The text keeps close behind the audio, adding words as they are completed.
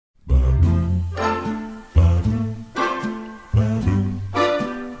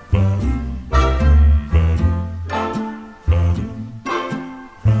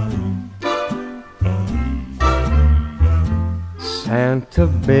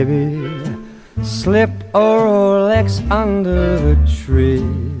Santa baby, slip a Rolex under the tree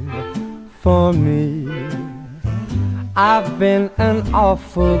for me. I've been an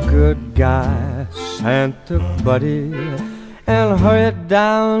awful good guy, Santa buddy, and hurry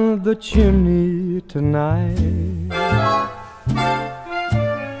down the chimney tonight.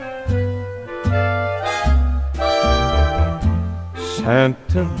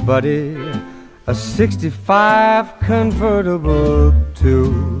 Santa buddy, a '65 convertible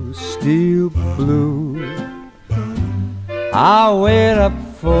to steel blue. I'll wait up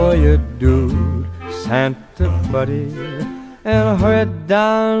for you, dude, Santa buddy, and hurry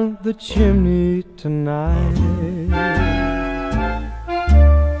down the chimney tonight.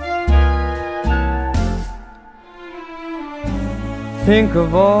 Think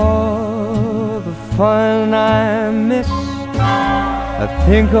of all the fun I miss. I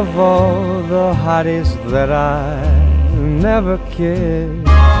think of all the hotties that I never kissed.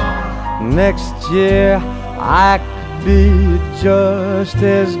 Next year I could be just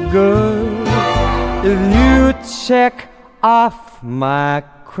as good if you check off my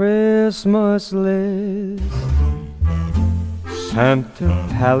Christmas list. Santa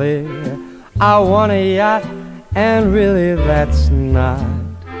Pally, I want a yacht, and really that's not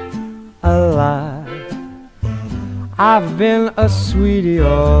a lie. I've been a sweetie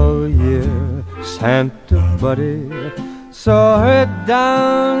all year, Santa buddy, so hurry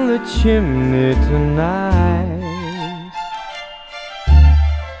down the chimney tonight.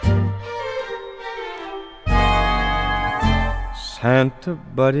 Santa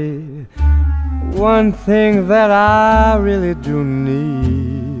buddy, one thing that I really do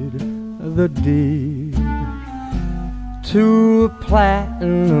need, the deed to a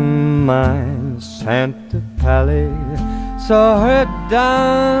platinum mine, Santa Pally, so hurry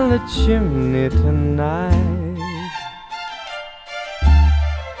down the chimney tonight.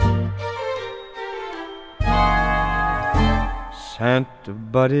 Santa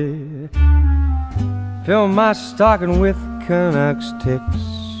buddy, fill my stocking with Canucks ticks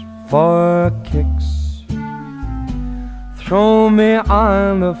for kicks. Throw me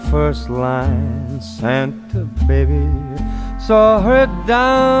on the first line, Santa baby, so hurry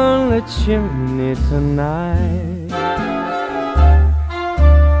down the chimney tonight.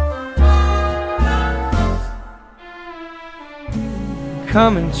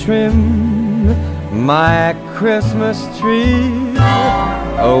 Come and trim my Christmas tree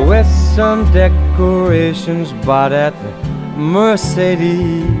with some decorations bought at the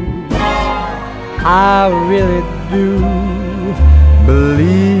Mercedes. I really do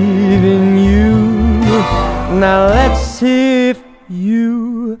believe in you. Now let's see if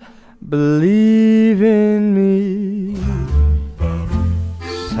you believe in me.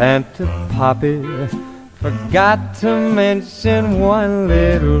 Santa Poppy forgot to mention one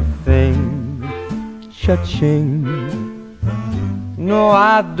little thing, cha-ching. No,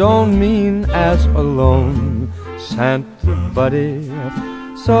 I don't mean as alone, Santa buddy,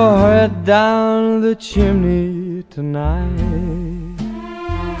 so hurry down the chimney tonight.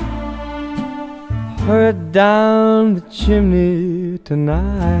 Hurry down the chimney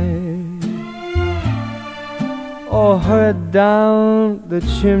tonight. Oh, hurry down the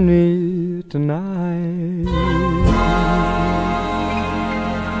chimney tonight.